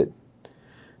drafted,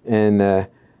 and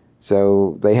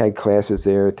so they had classes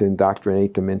there to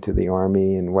indoctrinate them into the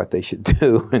Army and what they should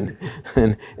do and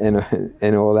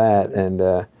all that. And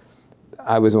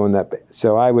I was on that.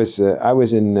 So I was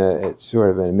in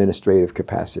sort of an administrative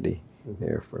capacity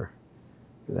there for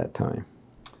that time.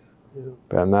 Yeah.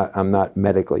 But I'm not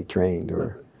medically trained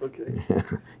or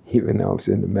even though I was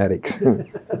in the medics.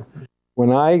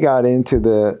 When I got into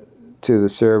the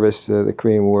service, the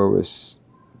Korean War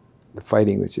the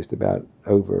fighting was just about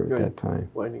over at that time.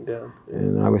 Winding down. Yeah.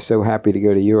 And I was so happy to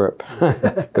go to Europe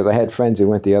because I had friends who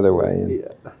went the other way, and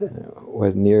it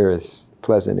wasn't near as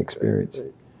pleasant experience.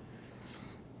 Right.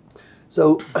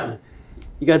 So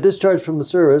you got discharged from the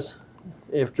service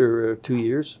after 2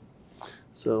 years.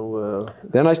 So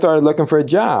then I started looking for a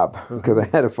job because I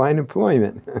had to find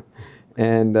employment.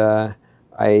 And I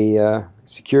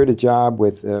secured a job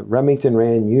with Remington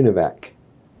Rand Univac.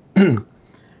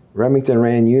 Remington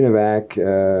Rand Univac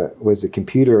was the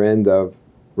computer end of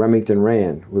Remington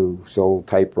Rand, who sold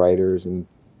typewriters and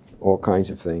all kinds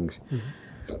of things.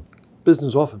 Mm-hmm.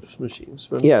 Business office machines,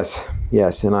 right? Yes,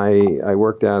 yes. And I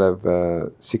worked out of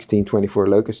 1624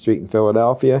 Locust Street in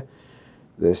Philadelphia.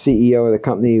 The CEO of the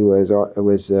company was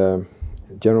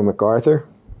General MacArthur.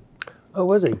 Oh,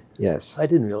 was he? Yes. I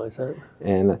didn't realize that.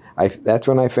 And that's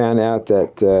when I found out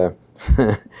that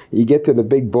you get to the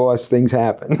big boss, things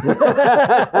happen.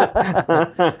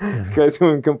 Because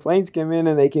when complaints came in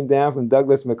and they came down from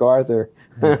Douglas MacArthur,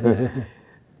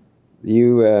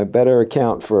 you better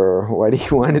account for what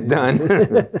he wanted done.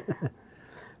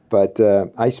 But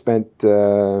I spent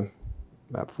about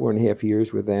 4.5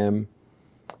 years with them.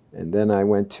 And then I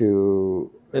went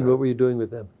to... And what were you doing with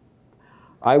them?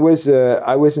 I was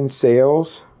in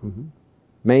sales,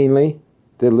 mainly.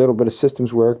 Did a little bit of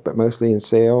systems work, but mostly in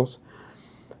sales.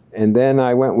 And then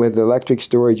I went with Electric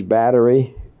Storage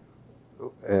Battery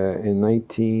in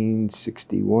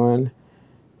 1961.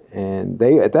 And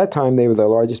at that time, they were the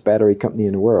largest battery company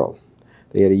in the world.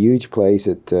 They had a huge place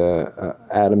at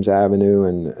Adams Avenue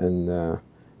in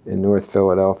North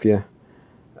Philadelphia.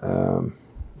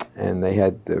 And they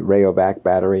had the Rayovac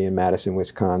battery in Madison,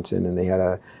 Wisconsin, and they had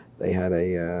a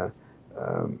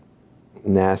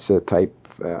NASA type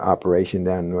operation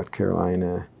down in North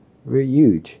Carolina. Very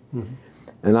huge. Mm-hmm.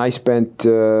 And I spent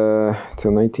till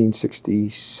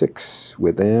 1966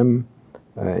 with them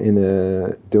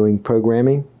doing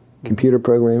programming, computer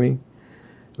programming.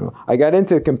 I got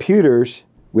into computers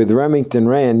with Remington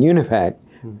Rand Univac,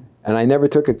 and I never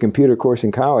took a computer course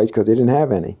in college because they didn't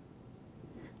have any.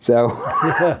 So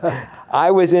I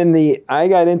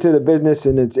got into the business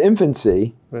in its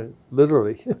infancy. Right,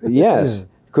 literally. Yes,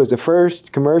 because the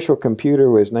first commercial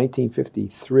computer was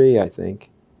 1953, I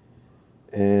think.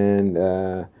 And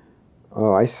I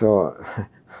saw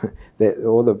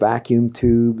all the vacuum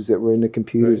tubes that were in the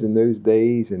computers in those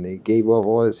days, and they gave off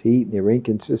all this heat, and they were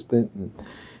inconsistent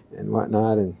and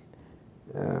whatnot. And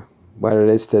what it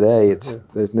is today,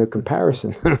 there's no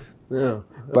comparison. Yeah.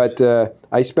 But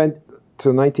I spent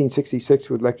till 1966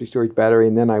 with Electric Storage Battery,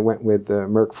 and then I went with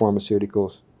Merck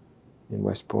Pharmaceuticals in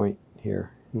West Point here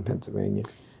in Pennsylvania,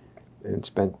 and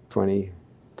spent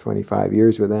 25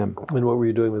 years with them. And what were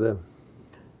you doing with them?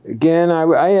 Again,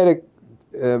 I had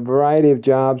a variety of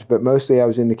jobs, but mostly I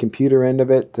was in the computer end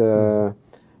of it.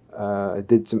 I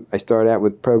started out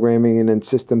with programming and then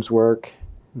systems work,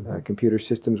 computer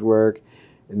systems work.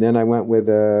 And then I went with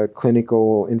a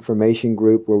clinical information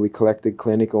group where we collected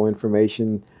clinical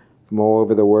information from all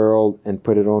over the world and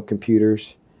put it on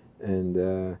computers.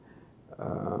 And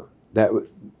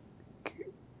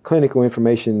clinical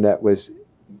information that was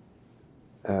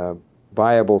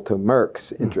viable to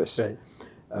Merck's interests. Right.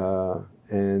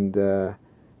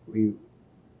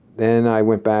 then I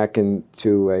went back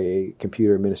into a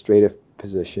computer administrative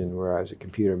position where I was a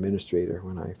computer administrator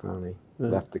when I finally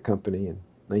left the company in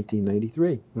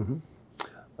 1993.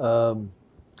 Where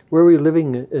were you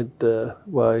living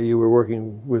while you were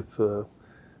working with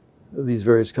these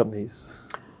various companies?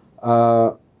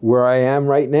 Where I am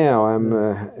right now, I'm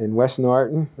in West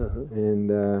Norton,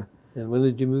 And when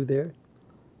did you move there?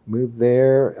 Moved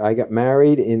there. I got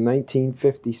married in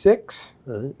 1956,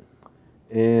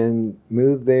 and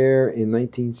moved there in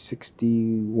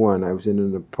 1961. I was in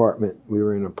an apartment. We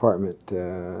were in an apartment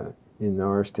in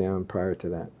Norristown prior to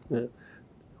that. Yeah.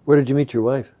 Where did you meet your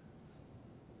wife?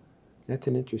 That's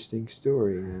an interesting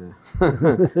story.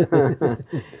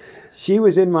 She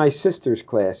was in my sister's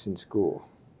class in school.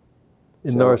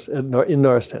 In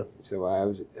Norristown. So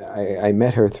I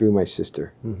met her through my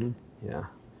sister. Yeah,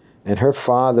 and her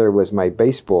father was my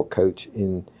baseball coach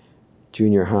in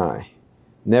junior high.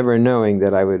 Never knowing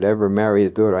that I would ever marry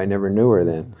his daughter, I never knew her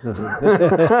then.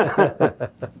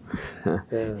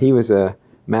 He was a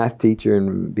math teacher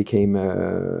and became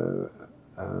a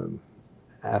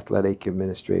athletic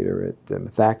administrator at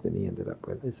Methacton. He ended up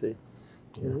with. I see.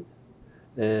 Yeah.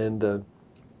 And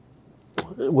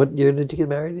what year did you get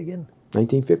married again?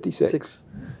 1956.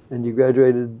 And you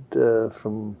graduated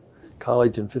from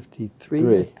college in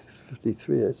 53?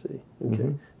 53, I see.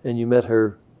 Okay. And you met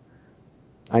her?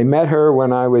 I met her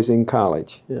when I was in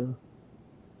college. Yeah.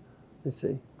 I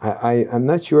see. I'm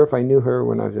not sure if I knew her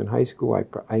when I was in high school.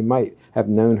 I might have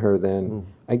known her then.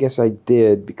 I guess I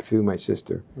did through my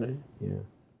sister. Right. Yeah.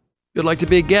 If you'd like to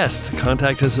be a guest,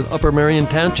 contact us at Upper Merion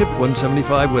Township,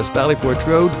 175 West Valley Forge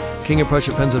Road, King of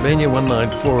Prussia, Pennsylvania,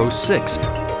 19406.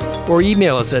 Or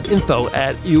email us at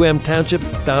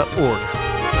info@umtownship.org.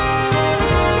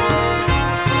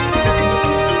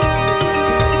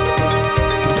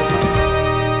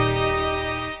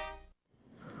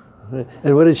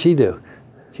 And what did she do?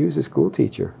 She was a school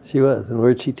teacher. She was. And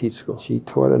where did she teach school? She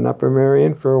taught in Upper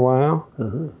Merion for a while.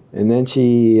 And then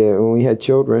she, when we had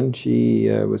children, she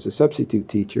was a substitute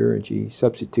teacher, and she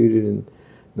substituted in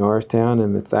Norristown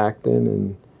and Methacton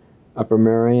and Upper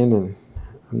Merion, and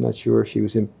I'm not sure if she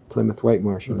was in Plymouth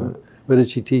Whitemarsh or not. What did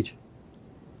she teach?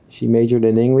 She majored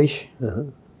in English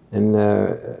and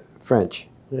French.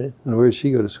 And where did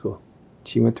she go to school?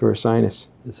 She went to her sinus.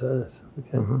 The sinus.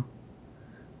 Okay.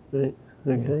 Right.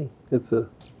 Okay. It's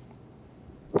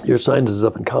your sinus is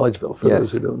up in Collegeville, for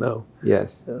those who don't know.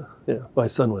 Yes. Yeah. My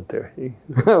son went there. He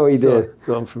did.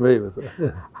 So I'm familiar with it.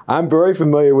 I'm very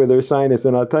familiar with her sinus,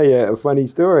 and I'll tell you a funny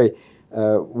story.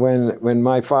 When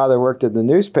my father worked at the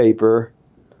newspaper,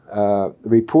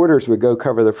 reporters would go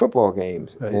cover the football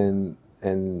games, and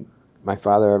my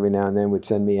father every now and then would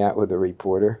send me out with a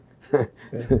reporter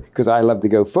because I love to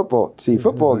go see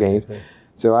football games.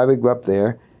 So I would go up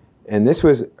there, and this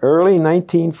was early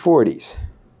 1940s,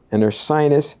 and her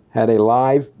sinus had a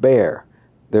live bear.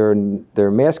 Their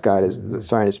mascot is the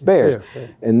Sinus Bears.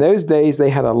 In those days, they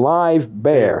had a live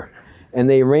bear, and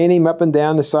they ran him up and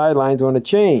down the sidelines on a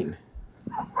chain.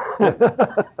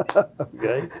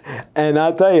 And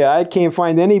I'll tell you, I can't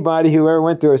find anybody who ever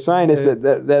went to a sinus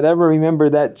that ever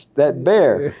remembered that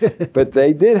bear. But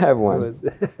they did have one.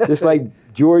 Just like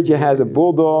Georgia has a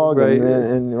bulldog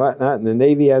and whatnot, and the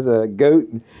Navy has a goat.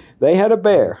 They had a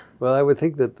bear. Well, I would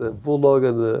think that the bulldog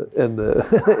and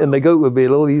the goat would be a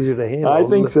little easier to handle. I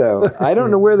think so. I don't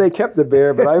know where they kept the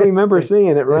bear, but I remember seeing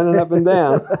it running up and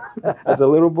down as a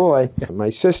little boy. My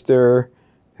sister,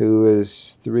 who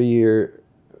was 3 or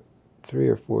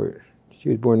 4, she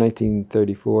was born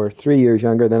 1934, 3 years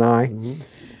younger than I.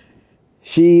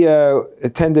 She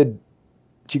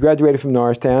she graduated from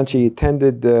Norristown. She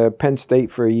attended Penn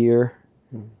State for a year,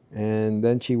 and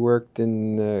then she worked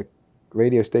in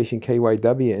radio station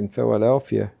KYW in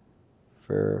Philadelphia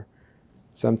for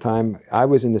some time. I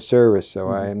was in the service, so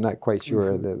I am not quite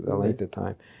sure the length of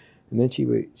time. And then she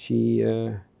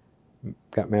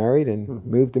got married and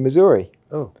moved to Missouri.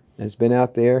 And has been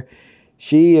out there.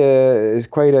 She is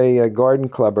quite a garden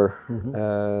clubber.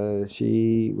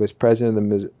 She was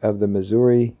president of the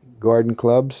Missouri Garden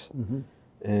Clubs,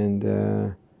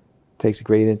 and takes a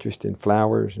great interest in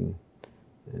flowers and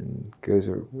goes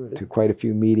to quite a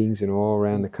few meetings and all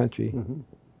around the country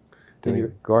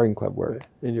doing garden club work.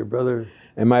 And your brother?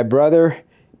 And my brother,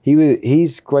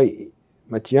 he's quite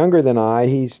much younger than I.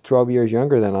 He's 12 years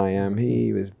younger than I am.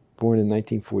 He was born in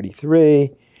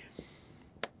 1943.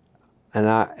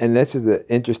 And this is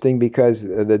interesting because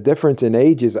the difference in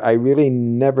ages, I really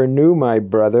never knew my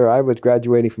brother. I was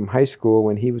graduating from high school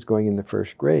when he was going in the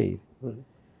first grade.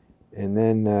 And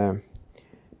then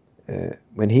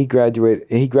when he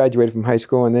graduated from high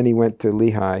school, and then he went to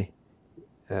Lehigh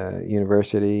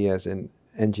University as an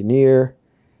engineer,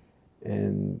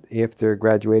 and after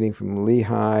graduating from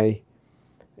Lehigh,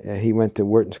 he went to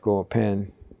Wharton School of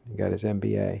Penn. He got his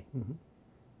MBA. Mm-hmm.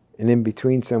 And in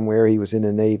between somewhere, he was in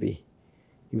the Navy.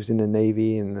 He was in the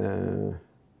Navy when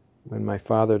my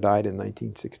father died in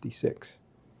 1966.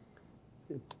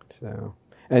 So,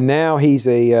 and now he's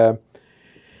a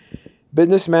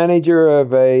business manager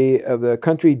of a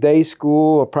country day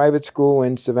school, a private school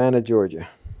in Savannah, Georgia.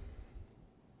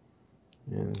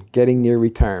 And getting near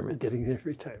retirement. Getting near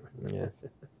retirement. Yes.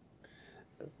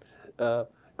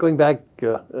 Going back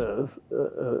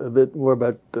a bit more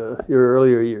about your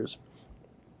earlier years,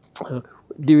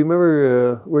 do you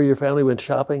remember where your family went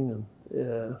shopping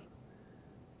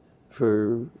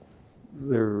for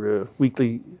their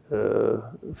weekly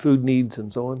food needs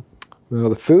and so on? Well,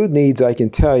 the food needs, I can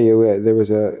tell you,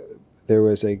 there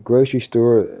was a grocery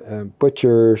store,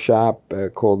 butcher shop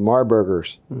called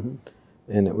Marburger's, mm-hmm.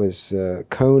 and it was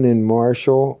Cone and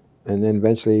Marshall, and then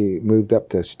eventually moved up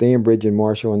to Stanbridge and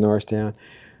Marshall in Norristown.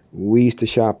 We used to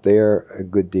shop there a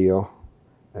good deal.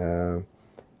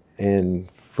 And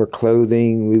for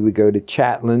clothing, we would go to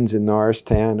Chatlin's in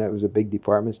Norristown. That was a big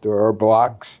department store, or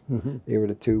Block's. Mm-hmm. They were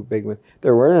the two big ones.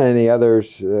 There weren't any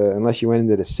others unless you went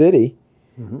into the city.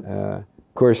 Mm-hmm. Of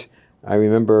course, I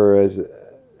remember as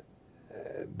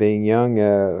being young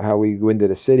how we went to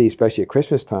the city, especially at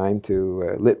Christmas time,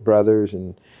 to Litt Brothers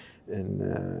and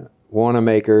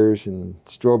Wanamaker's and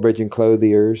Strawbridge and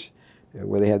Clothiers,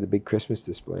 where they had the big Christmas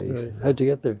displays. Right. How'd you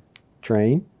get there?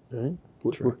 Train. Right.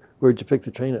 Where'd you pick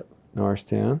the train up?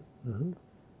 Norristown. Mm-hmm.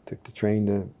 Took the train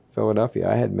to Philadelphia.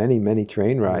 I had many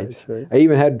train rides. Right. I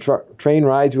even had train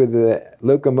rides with the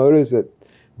locomotives that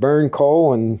burn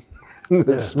coal and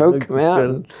the smoke come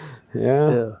out.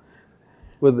 Yeah.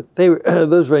 Well, they were,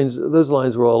 those lines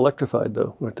were all electrified,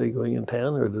 though. Weren't they going in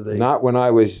town, or did they? Not when I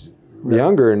was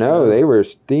younger. No, they were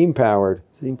steam powered.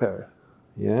 Steam powered.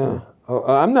 Yeah. Oh,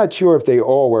 I'm not sure if they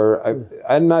all were.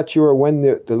 I'm not sure when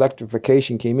the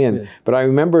electrification came in, but I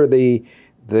remember the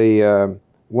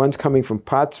ones coming from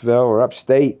Pottsville or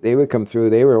upstate. They would come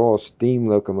through. They were all steam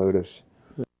locomotives.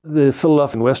 The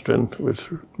Philadelphia and Western, which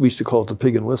we used to call it the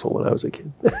Pig and Whistle when I was a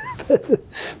kid,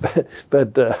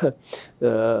 but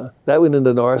that went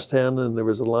into Norristown, and there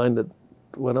was a line that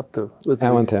went up to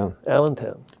Allentown.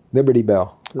 Allentown. Liberty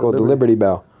Bell, called the Liberty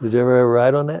Bell. Did you ever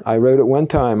ride on that? I rode it one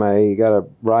time. I got a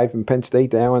ride from Penn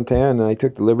State to Allentown, and I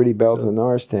took the Liberty Bell to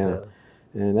Norristown.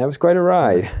 Yeah. And that was quite a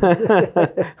ride.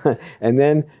 And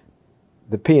then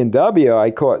the P&W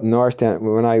I caught in Norristown.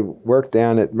 When I worked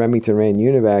down at Remington Rand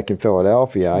Univac in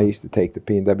Philadelphia, I used to take the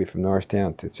P&W from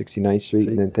Norristown to 69th Street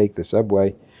and then take the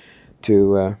subway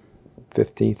to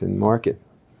 15th and Market.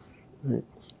 Right.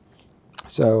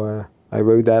 So I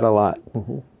rode that a lot.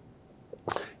 Mm-hmm.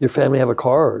 Your family have a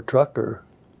car or a truck? Or?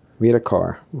 We had a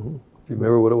car. Mm-hmm. Do you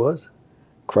remember what it was?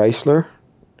 Chrysler.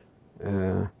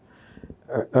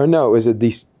 Or no, it was a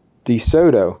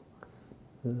DeSoto.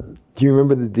 Do you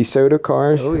remember the DeSoto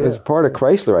cars? Oh, yeah. It was part of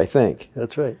Chrysler, I think.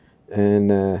 That's right.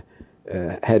 And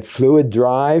had fluid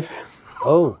drive.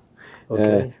 Oh,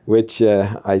 okay. Which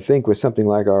I think was something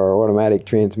like our automatic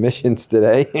transmissions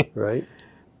today. Right.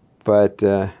 But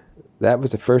that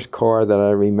was the first car that I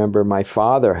remember my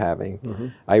father having. Mm-hmm.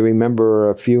 I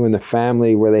remember a few in the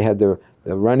family where they had the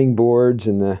running boards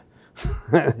and the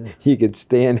you could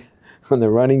stand on the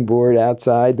running board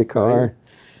outside the car. Right.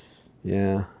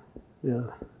 Yeah. Yeah.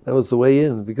 That was the way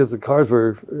in because the cars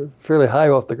were fairly high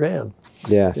off the ground.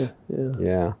 Yes.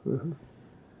 Yeah. Mm-hmm.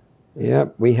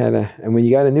 Yep. We had and when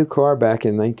you got a new car back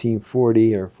in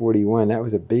 1940 or 41, that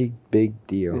was a big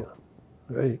deal.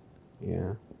 Yeah. Right.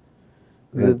 Yeah.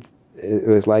 It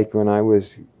was like when I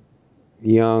was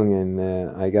young and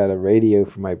I got a radio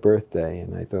for my birthday,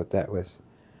 and I thought that was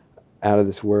out of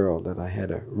this world that I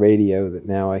had a radio that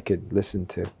now I could listen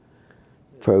to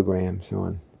programs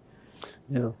on.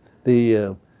 Yeah.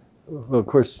 Well, of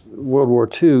course, World War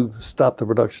II stopped the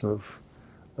production of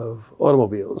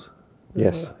automobiles.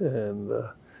 Yes. And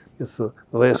I guess the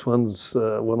last ones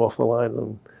went off the line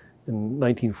in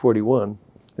 1941.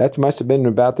 That must have been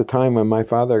about the time when my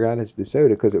father got his DeSoto,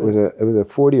 because it was a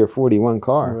 40 or 41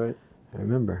 car. Right. I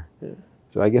remember. Yeah.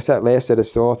 So I guess that lasted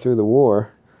us all through the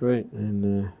war. Right.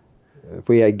 And if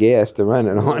we had gas to run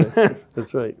it on.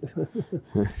 That's right.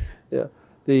 Yeah.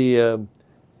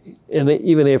 And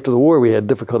even after the war, we had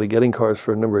difficulty getting cars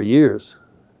for a number of years,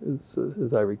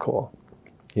 as I recall.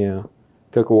 Yeah.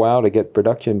 Took a while to get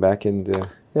production back into...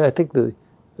 Yeah, I think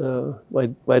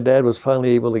my dad was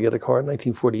finally able to get a car in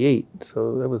 1948.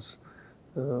 So that was,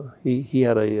 he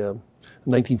had a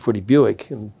 1940 Buick,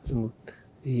 and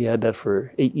he had that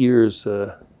for 8 years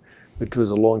which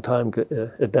was a long time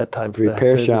at that time. For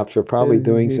repair that. shops were probably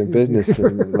doing some business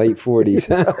in the late 40s.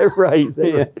 Right.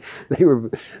 They were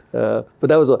but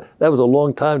that was a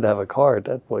long time to have a car at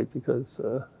that point, because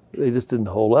they just didn't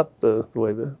hold up the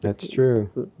way That's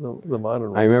true. The modern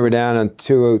ones. I remember down on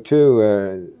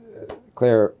 202,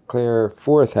 Claire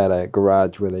Forth had a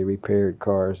garage where they repaired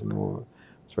cars and all.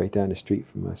 It's right down the street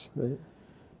from us. Right.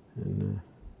 And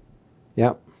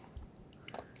yep.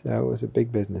 So it was a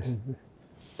big business. Mm-hmm.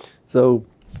 So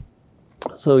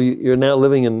you're now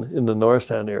living in the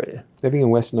Norristown area. Living in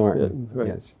West Norton, right.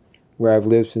 yes, where I've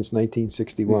lived since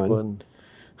 1961.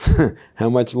 How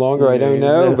much longer, I don't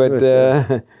know,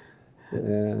 but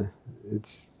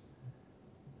it's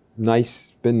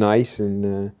nice. Been nice,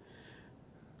 and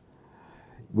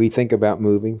we think about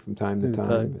moving from time to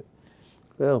time. But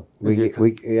well, we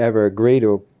ever agree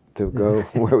to go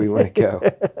where we want to go.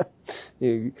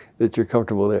 That you're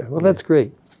comfortable there. Well, that's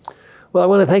great. Well, I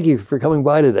want to thank you for coming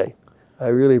by today. I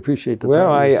really appreciate the time.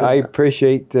 Well, I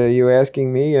appreciate you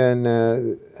asking me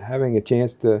and having a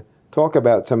chance to talk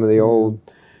about some of the old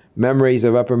memories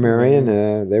of Upper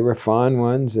Merion. They were fond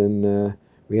ones, and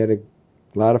we had a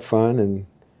lot of fun,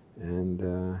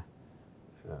 and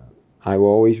I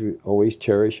will always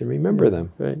cherish and remember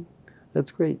them. Right.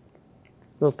 That's great.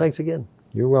 Well, thanks again.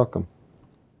 You're welcome.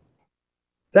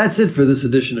 That's it for this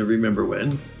edition of Remember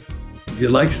When. If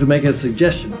you'd like to make a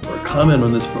suggestion or comment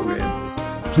on this program,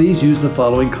 please use the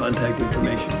following contact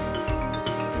information.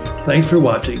 Thanks for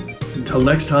watching. Until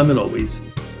next time, and always,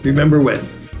 remember when.